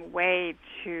loving way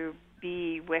to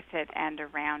be with it and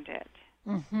around it.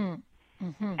 Mm-hmm.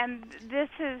 Mm-hmm. And this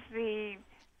is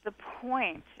the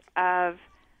point of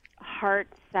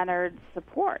heart-centered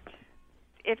support.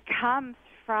 It comes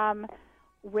from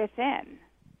within,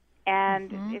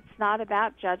 and it's not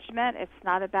about judgment. It's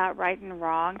not about right and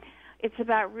wrong. It's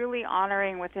about really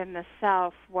honoring within the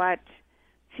self what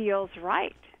feels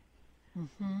right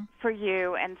for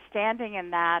you, and standing in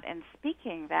that and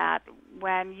speaking that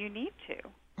when you need to.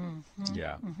 Mm-hmm.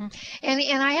 Yeah. Mm-hmm.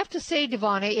 And I have to say,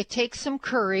 Devana, it takes some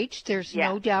courage. There's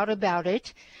no doubt about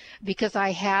it, because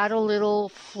I had a little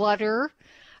flutter,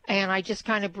 and I just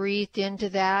kind of breathed into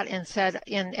that and said,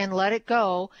 and let it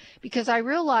go, because I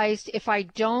realized if I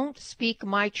don't speak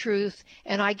my truth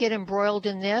and I get embroiled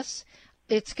in this,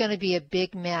 it's going to be a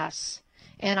big mess.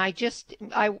 And I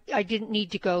didn't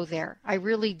need to go there. I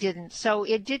really didn't. So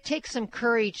it did take some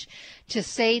courage to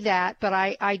say that, but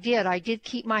I did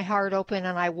keep my heart open,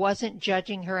 and I wasn't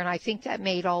judging her, and I think that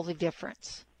made all the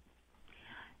difference.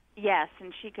 Yes,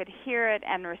 and she could hear it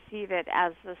and receive it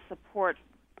as the support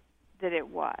that it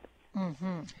was.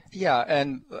 Mm-hmm. Yeah,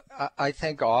 and I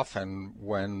think often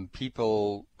when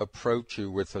people approach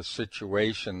you with a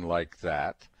situation like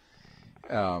that,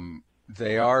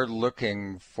 they are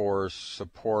looking for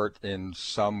support in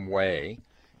some way.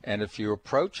 And if you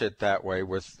approach it that way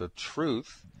with the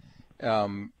truth,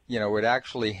 it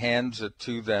actually hands it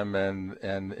to them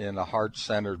and in a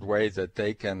heart-centered way that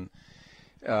they can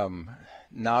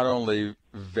not only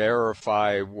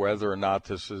verify whether or not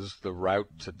this is the route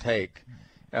to take,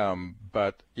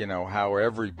 but, how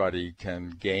everybody can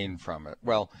gain from it.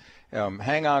 Well,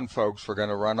 hang on, folks. We're going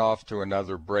to run off to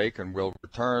another break, and we'll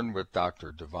return with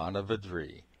Dr. Devana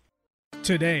Vidri.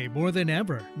 Today, more than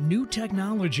ever, new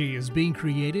technology is being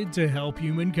created to help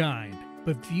humankind.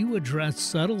 But few address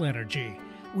subtle energy,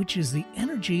 which is the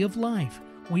energy of life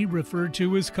we refer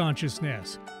to as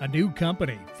consciousness. A new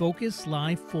company, Focus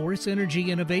Life Force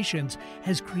Energy Innovations,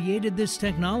 has created this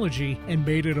technology and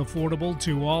made it affordable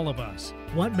to all of us.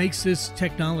 What makes this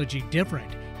technology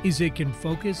different is it can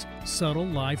focus subtle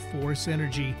life force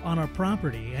energy on our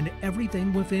property and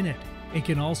everything within it. It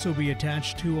can also be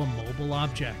attached to a mobile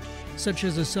object, such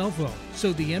as a cell phone,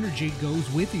 so the energy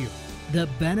goes with you. The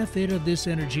benefit of this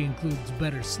energy includes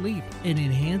better sleep, an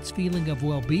enhanced feeling of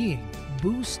well-being,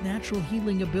 boosts natural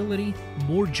healing ability,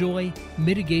 more joy,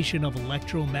 mitigation of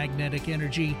electromagnetic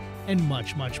energy, and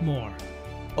much, much more.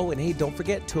 Oh, and hey, don't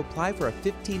forget to apply for a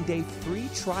 15-day free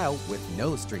trial with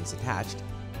no strings attached.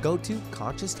 Go to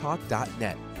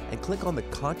ConsciousTalk.net and click on the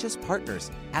Conscious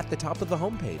Partners at the top of the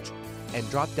homepage and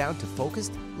drop down to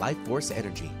Focused Life Force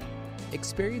Energy.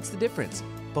 Experience the difference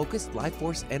Focused Life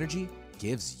Force Energy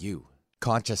gives you.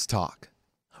 Conscious Talk,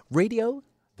 radio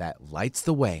that lights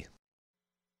the way.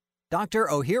 Dr.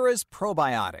 Ohhira's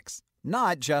Probiotics,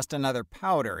 not just another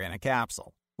powder in a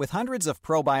capsule. With hundreds of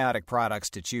probiotic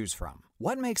products to choose from,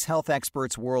 what makes health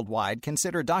experts worldwide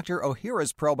consider Dr.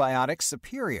 Ohhira's Probiotics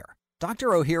superior? Dr.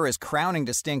 Ohhira's crowning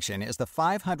distinction is the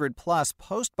 500-plus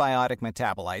postbiotic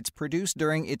metabolites produced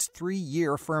during its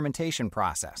 3-year fermentation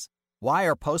process. Why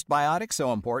are postbiotics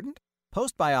so important?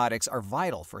 Postbiotics are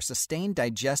vital for sustained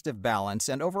digestive balance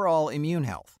and overall immune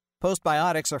health.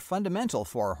 Postbiotics are fundamental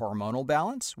for hormonal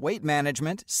balance, weight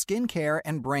management, skin care,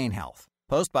 and brain health.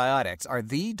 Postbiotics are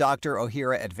the Dr.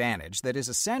 Ohhira advantage that is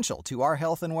essential to our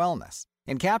health and wellness.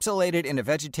 Encapsulated in a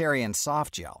vegetarian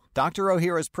soft gel, Dr.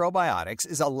 Ohhira's Probiotics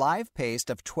is a live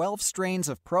paste of 12 strains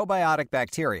of probiotic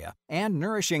bacteria and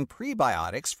nourishing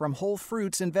prebiotics from whole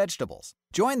fruits and vegetables.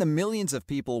 Join the millions of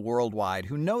people worldwide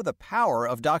who know the power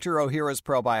of Dr. Ohhira's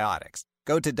Probiotics.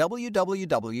 Go to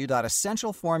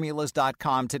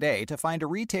www.essentialformulas.com today to find a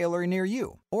retailer near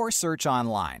you or search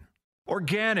online.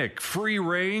 Organic, free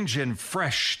range, and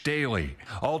fresh daily.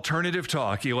 Alternative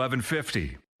Talk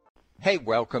 1150. Hey,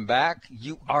 welcome back.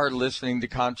 You are listening to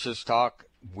Conscious Talk.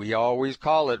 We always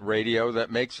call it radio that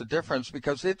makes a difference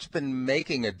because it's been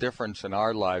making a difference in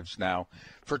our lives now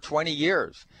for 20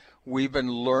 years. We've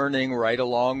been learning right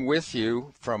along with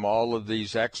you from all of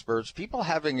these experts, people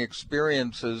having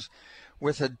experiences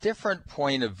with a different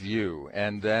point of view,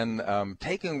 and then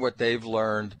taking what they've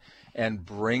learned and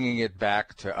bringing it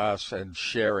back to us and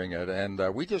sharing it. And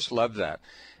we just love that.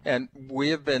 And we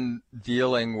have been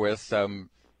dealing with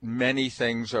many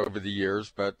things over the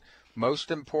years, but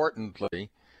most importantly,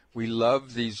 we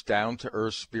love these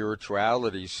down-to-earth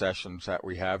spirituality sessions that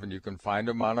we have, and you can find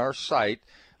them on our site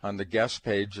on the guest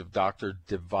page of Dr.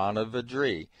 Divana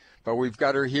Vadri. But we've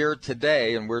got her here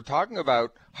today, and we're talking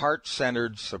about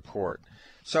heart-centered support.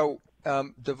 So,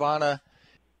 Divana,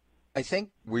 I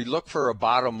think we look for a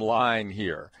bottom line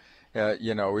here.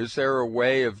 Is there a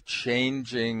way of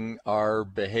changing our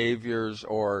behaviors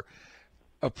or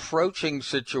approaching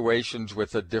situations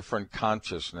with a different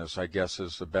consciousness, I guess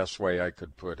is the best way I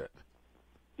could put it?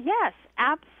 Yes,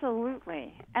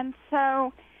 absolutely. And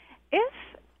so if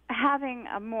having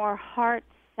a more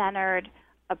heart-centered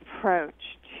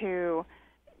approach to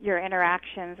your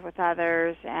interactions with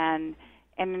others and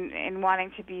in wanting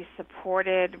to be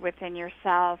supported within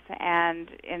yourself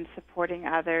and in supporting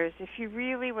others, if you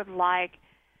really would like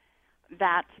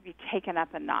that to be taken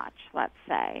up a notch, let's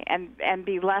say, and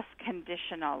be less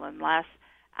conditional and less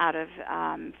out of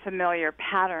familiar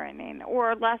patterning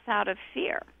or less out of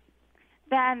fear,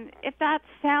 then if that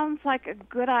sounds like a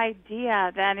good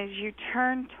idea, then as you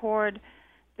turn toward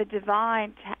the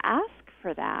divine to ask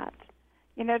for that,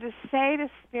 to say to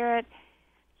Spirit,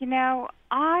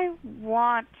 I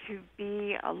want to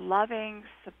be a loving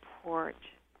support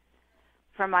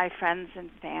for my friends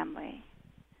and family.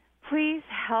 Please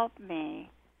help me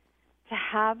to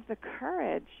have the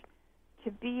courage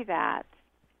to be that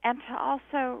and to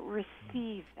also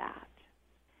receive that.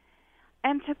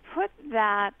 And to put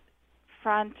that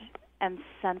front and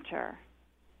center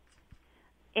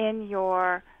in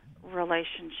your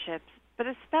relationships, but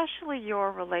especially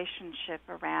your relationship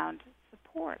around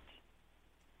support.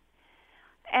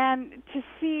 And to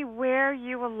see where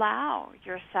you allow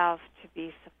yourself to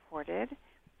be supported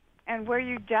and where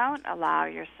you don't allow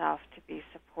yourself to be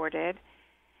supported,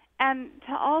 and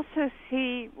to also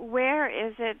see where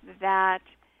is it that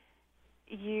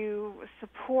you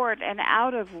support and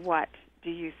out of what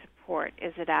do you support.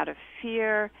 Is it out of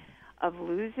fear of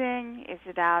losing? Is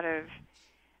it out of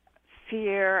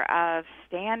fear of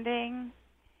standing?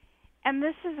 And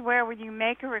this is where when you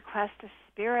make a request to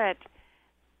Spirit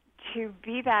to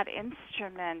be that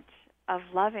instrument of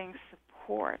loving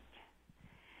support,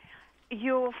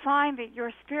 you'll find that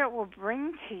your Spirit will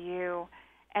bring to you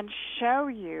and show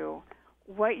you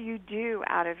what you do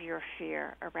out of your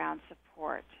fear around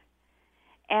support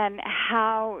and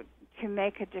how to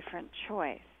make a different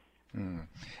choice.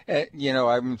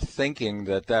 I'm thinking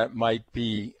that might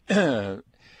be,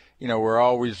 we're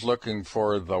always looking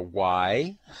for the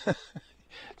why.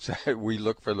 So we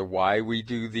look for the why we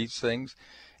do these things.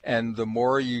 And the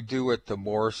more you do it, the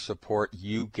more support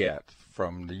you get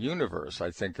from the universe,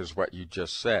 I think is what you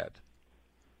just said.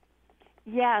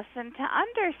 Yes, and to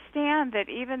understand that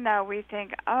even though we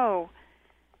think, oh,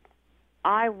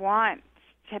 I want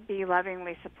to be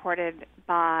lovingly supported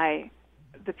by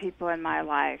the people in my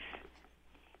life,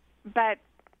 but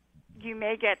you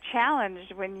may get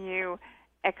challenged when you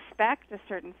expect a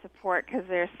certain support because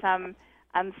there's some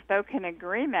unspoken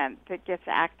agreement that gets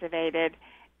activated,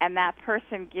 and that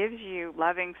person gives you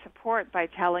loving support by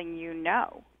telling you,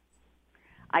 no,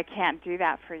 I can't do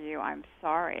that for you, I'm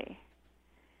sorry.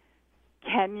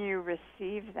 Can you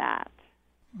receive that?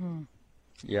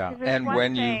 Yeah, and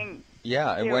when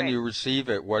you receive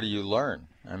it, what do you learn?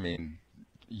 I mean,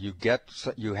 you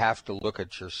have to look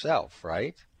at yourself,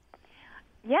 right?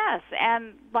 Yes,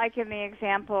 and like in the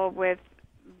example with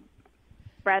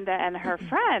Brenda and her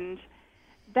friend,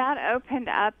 that opened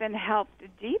up and helped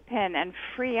deepen and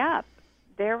free up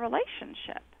their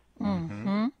relationship.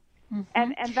 Mm-hmm. Mm-hmm.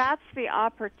 And that's the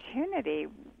opportunity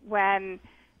when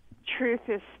truth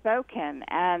is spoken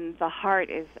and the heart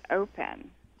is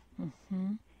open.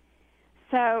 Mm-hmm.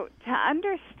 So to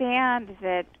understand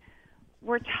that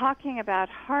we're talking about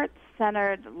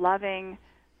heart-centered, loving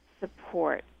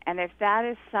support, and if that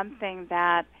is something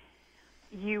that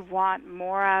you want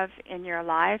more of in your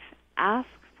life, ask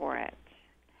for it.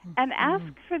 Mm-hmm. And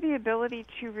ask for the ability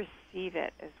to receive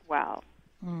it as well.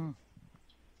 Mm-hmm.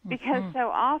 Because so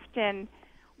often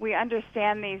we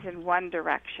understand these in one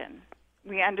direction.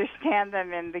 We understand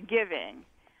them in the giving,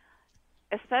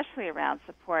 especially around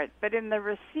support, but in the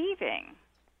receiving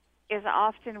is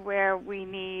often where we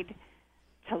need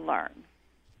to learn.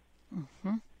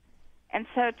 Mm-hmm. And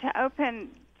so to open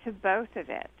to both of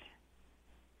it,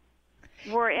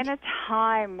 we're in a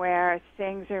time where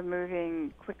things are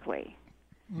moving quickly.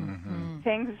 Mm-hmm.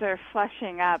 Things are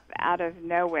flushing up out of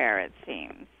nowhere, it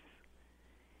seems.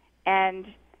 And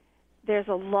there's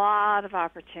a lot of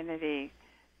opportunity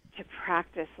to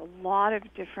practice a lot of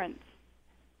different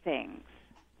things.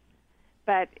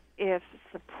 But if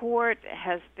support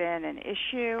has been an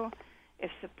issue, if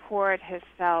support has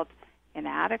felt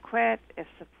inadequate, if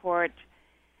support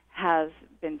has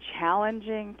been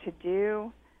challenging to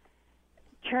do,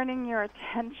 turning your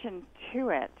attention to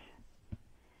it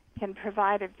can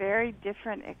provide a very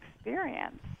different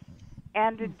experience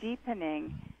and a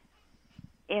deepening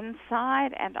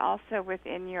inside and also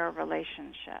within your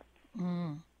relationship.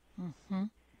 Mm-hmm.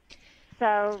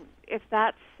 So if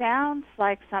that sounds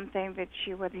like something that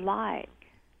you would like,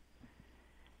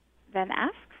 then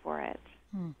ask for it.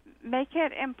 Make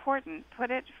it important. Put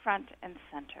it front and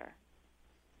center.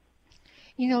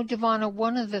 You know, Devana,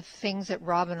 one of the things that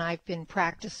Rob and I have been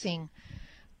practicing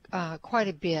quite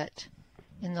a bit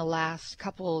in the last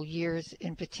couple of years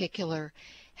in particular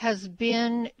has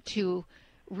been to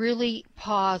really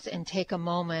pause and take a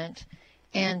moment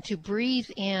and to breathe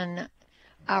in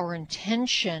our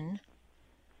intention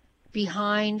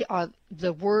behind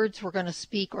the words we're going to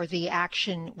speak or the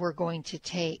action we're going to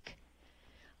take.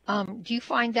 Do you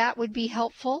find that would be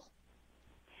helpful?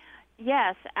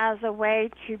 Yes, as a way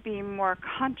to be more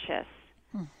conscious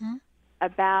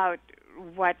about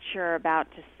what you're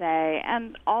about to say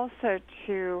and also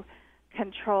to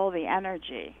control the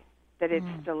energy that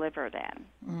it's delivered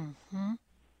in.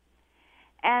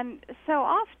 And so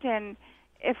often,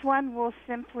 if one will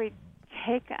simply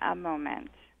take a moment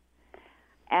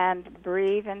and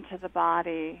breathe into the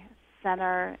body,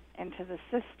 center into the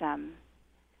system,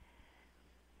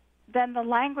 then the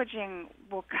languaging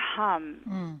will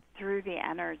come through the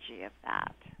energy of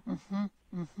that.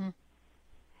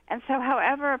 And so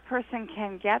however a person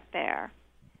can get there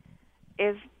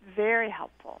is very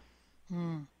helpful.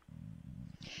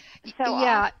 So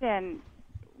often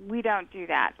we don't do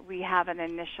that. We have an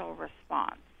initial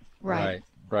response. Right.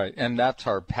 And that's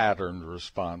our patterned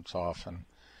response often,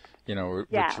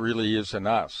 which really isn't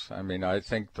us. I mean, I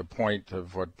think the point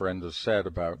of what Brenda said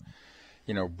about,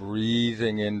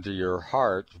 breathing into your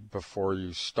heart before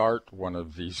you start one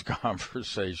of these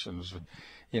conversations,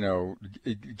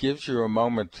 it gives you a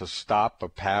moment to stop a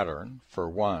pattern, for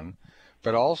one,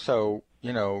 but also,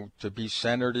 to be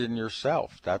centered in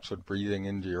yourself. That's what breathing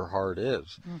into your heart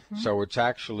is. So it's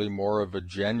actually more of a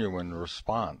genuine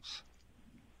response.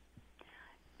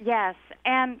 Yes,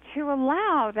 and to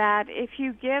allow that if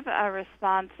you give a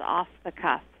response off the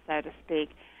cuff, so to speak,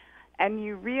 and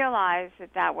you realize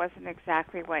that that wasn't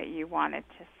exactly what you wanted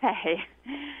to say,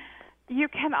 you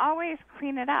can always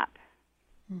clean it up.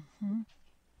 Mm-hmm.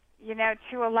 You know,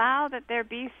 to allow that there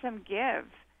be some give.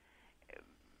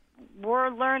 We're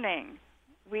learning.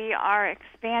 We are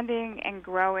expanding and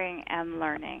growing and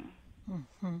learning.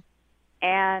 Mm-hmm.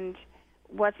 And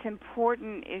what's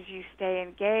important is you stay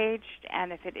engaged,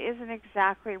 and if it isn't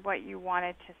exactly what you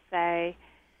wanted to say,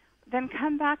 then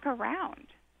come back around.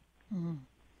 Mm-hmm.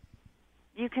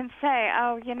 You can say,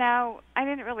 oh, you know, I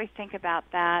didn't really think about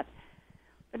that,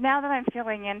 but now that I'm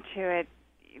feeling into it,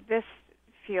 this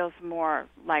feels more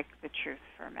like the truth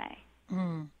for me.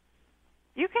 Mm.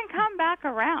 You can come back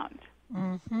around.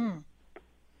 Mm-hmm.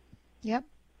 Yep,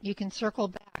 you can circle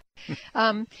back.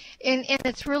 And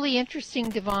it's really interesting,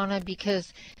 Devana,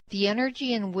 because the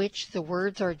energy in which the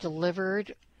words are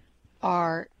delivered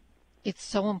it's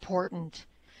so important.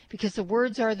 Because the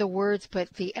words are the words,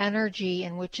 but the energy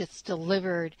in which it's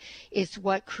delivered is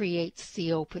what creates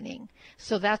the opening.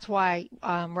 So that's why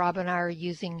Rob and I are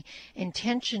using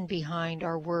intention behind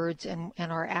our words and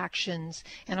our actions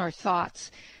and our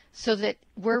thoughts, so that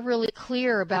we're really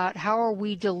clear about how are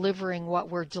we delivering what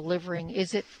we're delivering.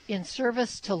 Is it in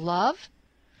service to love,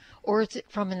 or is it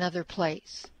from another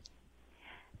place?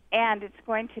 And it's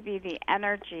going to be the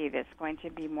energy that's going to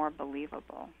be more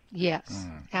believable. Yes,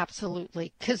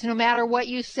 absolutely. Because no matter what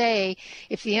you say,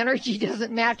 if the energy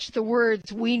doesn't match the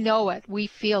words, we know it. We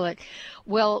feel it.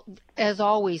 Well, as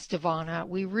always, Devana,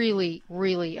 we really,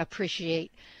 really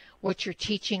appreciate what you're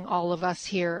teaching all of us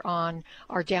here on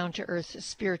our Down to Earth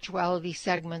spirituality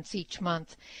segments each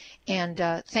month. And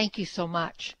thank you so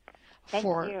much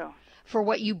for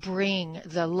what you bring,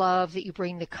 the love that you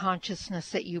bring, the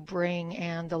consciousness that you bring,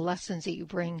 and the lessons that you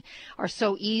bring are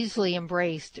so easily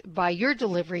embraced by your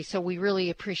delivery. So we really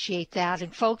appreciate that.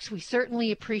 And folks, we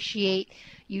certainly appreciate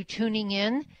you tuning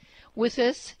in with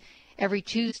us every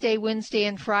Tuesday, Wednesday,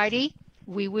 and Friday.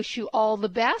 We wish you all the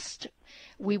best.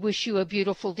 We wish you a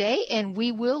beautiful day, and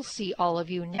we will see all of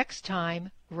you next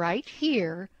time right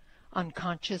here on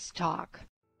Conscious Talk.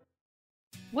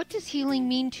 What does healing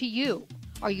mean to you?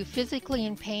 Are you physically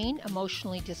in pain,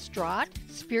 emotionally distraught,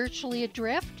 spiritually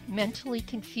adrift, mentally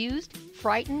confused,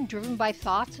 frightened, driven by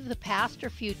thoughts of the past or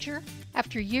future?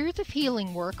 After years of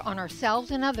healing work on ourselves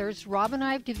and others, Rob and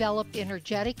I have developed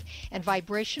energetic and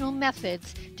vibrational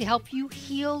methods to help you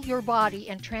heal your body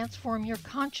and transform your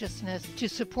consciousness to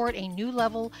support a new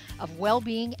level of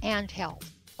well-being and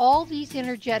health. All these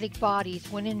energetic bodies,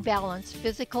 when in balance,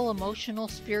 physical, emotional,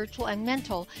 spiritual, and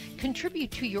mental, contribute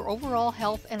to your overall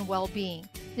health and well-being.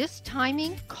 This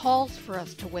timing calls for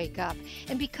us to wake up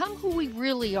and become who we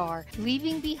really are,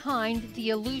 leaving behind the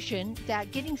illusion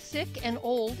that getting sick and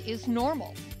old is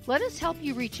normal. Let us help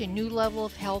you reach a new level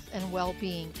of health and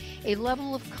well-being, a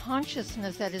level of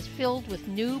consciousness that is filled with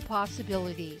new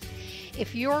possibilities.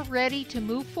 If you're ready to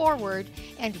move forward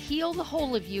and heal the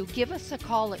whole of you, give us a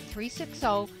call at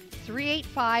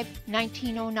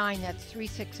 360-385-1909. That's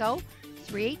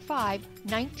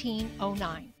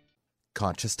 360-385-1909.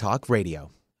 Conscious Talk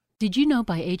Radio. Did you know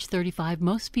by age 35,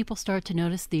 most people start to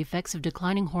notice the effects of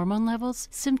declining hormone levels?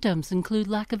 Symptoms include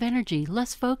lack of energy,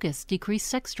 less focus, decreased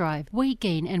sex drive, weight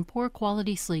gain, and poor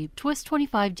quality sleep. Twist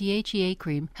 25 DHEA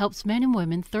cream helps men and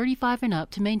women 35 and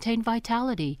up to maintain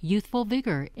vitality, youthful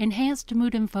vigor, enhanced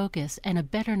mood and focus, and a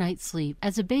better night's sleep.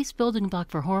 As a base building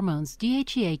block for hormones,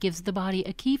 DHEA gives the body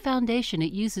a key foundation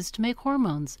it uses to make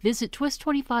hormones. Visit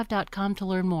twist25.com to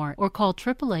learn more or call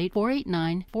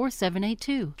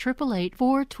 888-489-4782.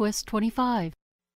 888-4TWIST25.